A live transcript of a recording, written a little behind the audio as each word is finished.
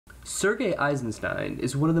Sergei Eisenstein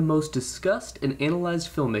is one of the most discussed and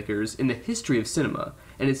analyzed filmmakers in the history of cinema,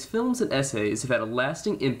 and his films and essays have had a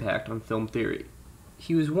lasting impact on film theory.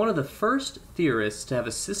 He was one of the first theorists to have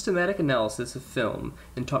a systematic analysis of film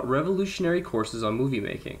and taught revolutionary courses on movie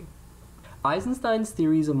making. Eisenstein's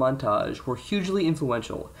theories of montage were hugely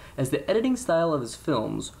influential, as the editing style of his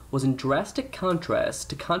films was in drastic contrast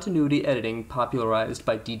to continuity editing popularized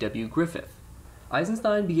by D.W. Griffith.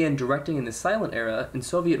 Eisenstein began directing in the silent era in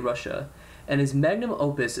Soviet Russia, and his magnum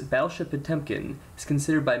opus Battleship Potemkin is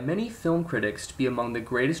considered by many film critics to be among the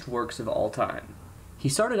greatest works of all time. He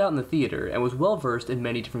started out in the theater and was well versed in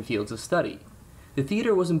many different fields of study. The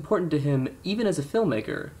theater was important to him even as a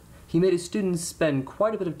filmmaker. He made his students spend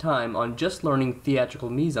quite a bit of time on just learning theatrical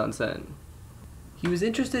mise-en-scène. He was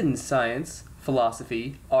interested in science,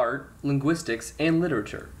 philosophy, art, linguistics, and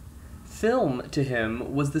literature. Film, to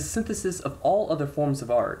him, was the synthesis of all other forms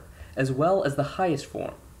of art, as well as the highest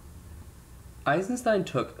form. Eisenstein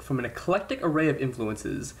took from an eclectic array of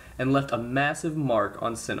influences and left a massive mark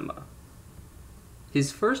on cinema.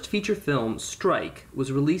 His first feature film, Strike,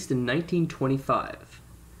 was released in 1925.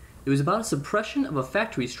 It was about a suppression of a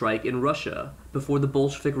factory strike in Russia before the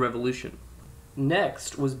Bolshevik Revolution.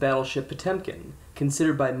 Next was Battleship Potemkin,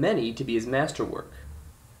 considered by many to be his masterwork.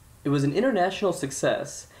 It was an international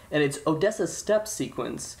success, and its Odessa Steppe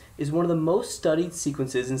sequence is one of the most studied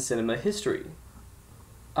sequences in cinema history.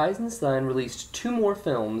 Eisenstein released two more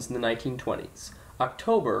films in the 1920s,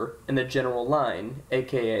 October and The General Line,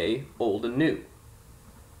 aka Old and New.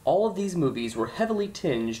 All of these movies were heavily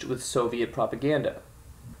tinged with Soviet propaganda.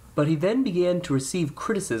 But he then began to receive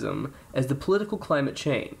criticism as the political climate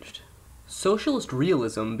changed. Socialist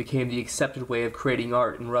realism became the accepted way of creating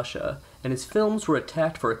art in Russia, and his films were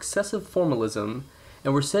attacked for excessive formalism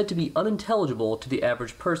and were said to be unintelligible to the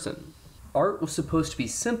average person. Art was supposed to be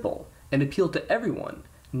simple and appeal to everyone,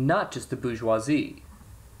 not just the bourgeoisie.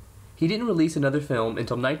 He didn't release another film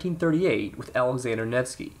until 1938 with Alexander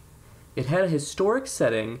Nevsky. It had a historic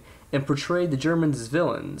setting and portrayed the Germans as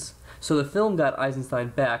villains, so the film got Eisenstein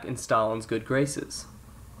back in Stalin's good graces.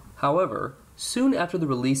 However, soon after the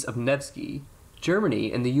release of Nevsky,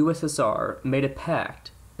 Germany and the USSR made a pact,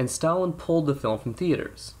 and Stalin pulled the film from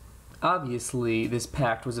theaters. Obviously, this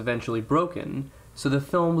pact was eventually broken, so the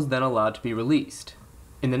film was then allowed to be released.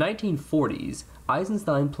 In the 1940s,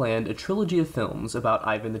 Eisenstein planned a trilogy of films about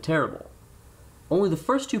Ivan the Terrible. Only the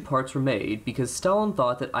first two parts were made because Stalin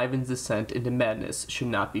thought that Ivan's descent into madness should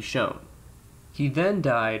not be shown. He then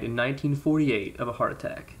died in 1948 of a heart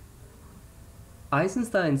attack.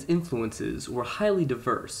 Eisenstein's influences were highly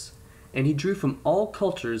diverse, and he drew from all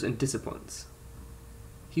cultures and disciplines.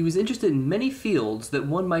 He was interested in many fields that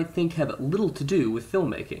one might think have little to do with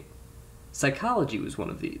filmmaking. Psychology was one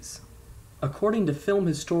of these. According to film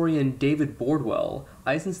historian David Bordwell,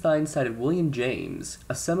 Eisenstein cited William James,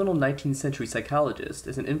 a seminal 19th century psychologist,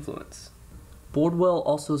 as an influence. Bordwell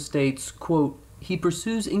also states, quote, "He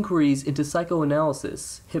pursues inquiries into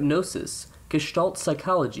psychoanalysis, hypnosis, Gestalt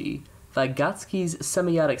psychology, Vygotsky's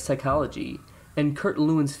semiotic psychology, and Kurt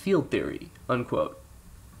Lewin's field theory," unquote.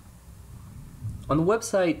 On the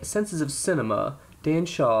website Senses of Cinema, Dan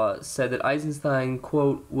Shaw said that Eisenstein,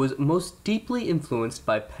 quote, "was most deeply influenced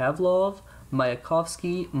by Pavlov,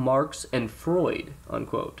 Mayakovsky, Marx, and Freud,"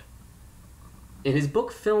 unquote. In his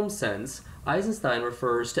book Film Sense, Eisenstein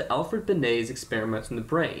refers to Alfred Binet's experiments on the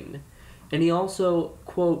brain, and he also,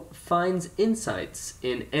 quote, "finds insights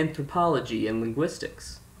in anthropology and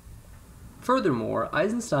linguistics." Furthermore,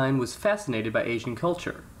 Eisenstein was fascinated by Asian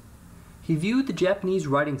culture. He viewed the Japanese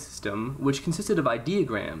writing system, which consisted of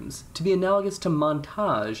ideograms, to be analogous to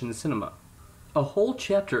montage in the cinema. A whole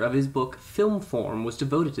chapter of his book Film Form was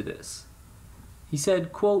devoted to this. He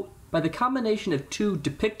said, quote, "By the combination of two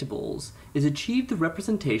depictables is achieved the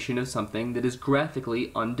representation of something that is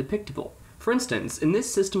graphically undepictable. For instance, in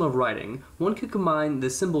this system of writing, one could combine the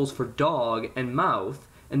symbols for dog and mouth,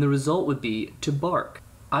 and the result would be to bark."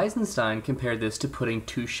 Eisenstein compared this to putting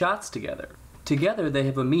two shots together. Together they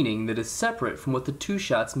have a meaning that is separate from what the two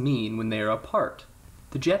shots mean when they are apart.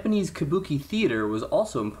 The Japanese kabuki theater was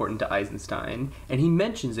also important to Eisenstein, and he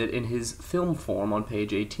mentions it in his Film Form on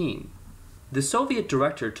page 18. The Soviet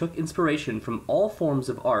director took inspiration from all forms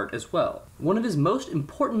of art as well. One of his most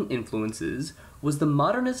important influences was the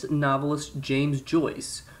modernist novelist James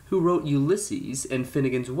Joyce, who wrote Ulysses and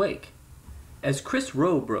Finnegan's Wake. As Chris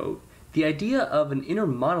Rowe wrote, the idea of an inner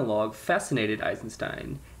monologue fascinated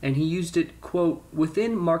Eisenstein, and he used it, quote,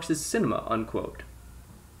 "within Marxist cinema," unquote.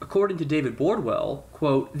 According to David Bordwell,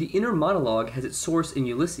 quote, "the inner monologue has its source in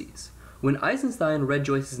Ulysses. When Eisenstein read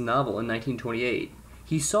Joyce's novel in 1928,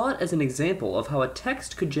 he saw it as an example of how a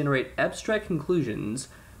text could generate abstract conclusions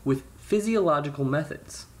with physiological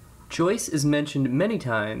methods. Joyce is mentioned many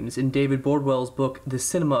times in David Bordwell's book The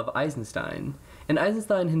Cinema of Eisenstein, and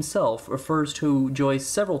Eisenstein himself refers to Joyce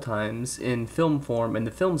several times in film form and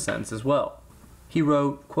the film sense as well. He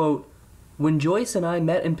wrote, quote, "When Joyce and I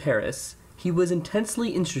met in Paris, he was intensely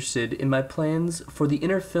interested in my plans for the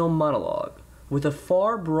inner film monologue, with a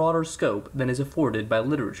far broader scope than is afforded by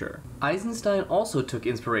literature." Eisenstein also took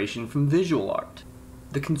inspiration from visual art.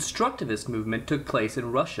 The constructivist movement took place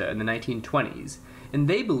in Russia in the 1920s, and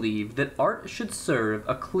they believed that art should serve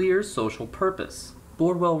a clear social purpose.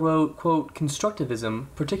 Bordwell wrote, quote, "Constructivism,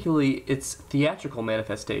 particularly its theatrical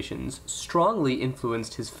manifestations, strongly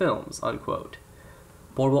influenced his films," unquote.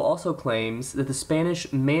 Bordwell also claims that the Spanish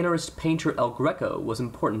Mannerist painter El Greco was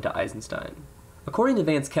important to Eisenstein. According to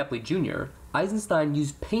Vance Kepley Jr., Eisenstein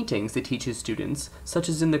used paintings to teach his students, such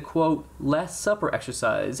as in the, quote, "Last Supper"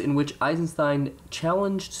 exercise in which Eisenstein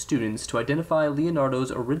challenged students to identify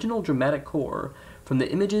Leonardo's original dramatic core from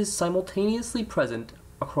the images simultaneously present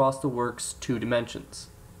across the work's two dimensions.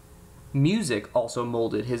 Music also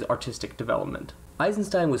molded his artistic development.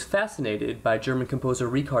 Eisenstein was fascinated by German composer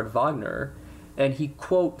Richard Wagner, and he,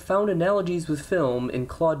 quote, "found analogies with film in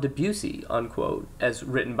Claude Debussy," unquote, as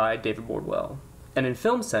written by David Bordwell. And in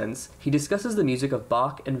film sense, he discusses the music of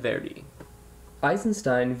Bach and Verdi.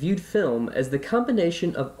 Eisenstein viewed film as the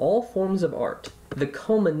combination of all forms of art, the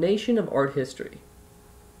culmination of art history.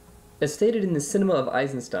 As stated in The Cinema of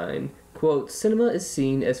Eisenstein, quote, "Cinema is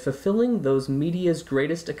seen as fulfilling those media's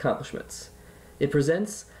greatest accomplishments. It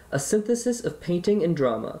presents a synthesis of painting and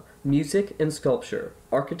drama, music and sculpture,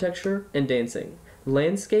 architecture and dancing,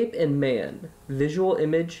 landscape and man, visual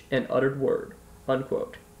image and uttered word,"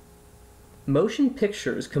 unquote. Motion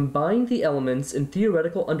pictures combine the elements and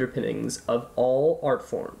theoretical underpinnings of all art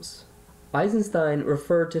forms. Eisenstein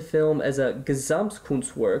referred to film as a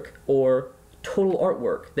Gesamtkunstwerk, or total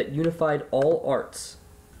artwork that unified all arts.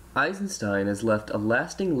 Eisenstein has left a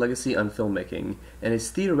lasting legacy on filmmaking, and his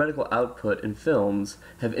theoretical output in films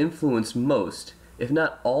have influenced most, if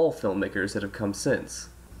not all, filmmakers that have come since.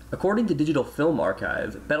 According to Digital Film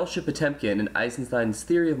Archive, Battleship Potemkin and Eisenstein's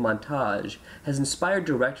theory of montage has inspired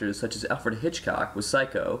directors such as Alfred Hitchcock with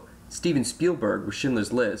Psycho, Steven Spielberg with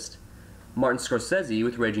Schindler's List, Martin Scorsese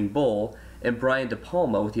with Raging Bull, and Brian De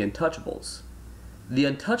Palma with The Untouchables. The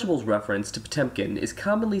Untouchables reference to Potemkin is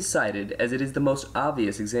commonly cited as it is the most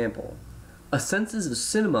obvious example. A Senses of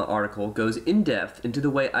Cinema article goes in-depth into the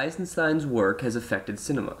way Eisenstein's work has affected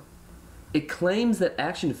cinema. It claims that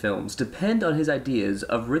action films depend on his ideas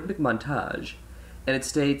of rhythmic montage, and it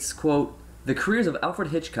states, quote, "The careers of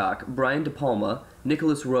Alfred Hitchcock, Brian De Palma,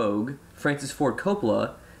 Nicholas Roeg, Francis Ford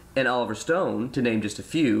Coppola, and Oliver Stone, to name just a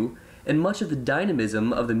few, and much of the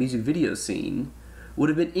dynamism of the music video scene, would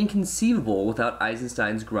have been inconceivable without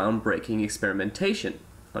Eisenstein's groundbreaking experimentation,"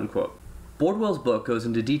 unquote. Bordwell's book goes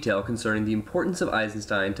into detail concerning the importance of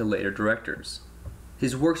Eisenstein to later directors.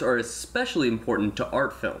 His works are especially important to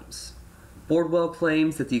art films. Bordwell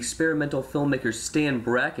claims that the experimental filmmaker Stan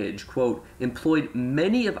Brakhage, quote, "employed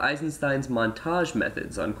many of Eisenstein's montage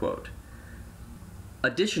methods," unquote.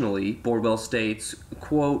 Additionally, Bordwell states,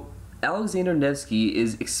 quote, "Alexander Nevsky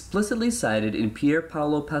is explicitly cited in Pier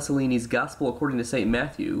Paolo Pasolini's Gospel According to St.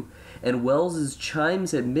 Matthew and Wells's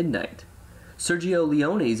Chimes at Midnight. Sergio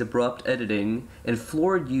Leone's abrupt editing and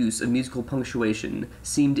florid use of musical punctuation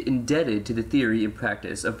seemed indebted to the theory and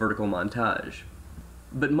practice of vertical montage."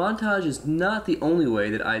 But montage is not the only way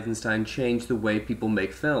that Eisenstein changed the way people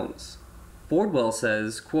make films. Bordwell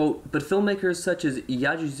says, quote, "But filmmakers such as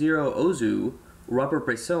Yasujiro Ozu, Robert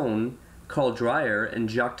Bresson, Carl Dreyer, and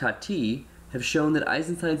Jacques Tati have shown that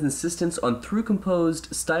Eisenstein's insistence on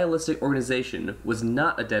through-composed stylistic organization was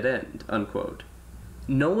not a dead end," unquote.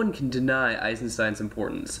 No one can deny Eisenstein's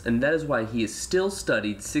importance, and that is why he is still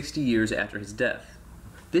studied 60 years after his death.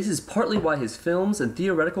 This is partly why his films and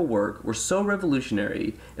theoretical work were so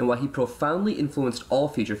revolutionary, and why he profoundly influenced all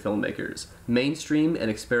feature filmmakers, mainstream and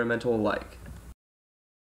experimental alike.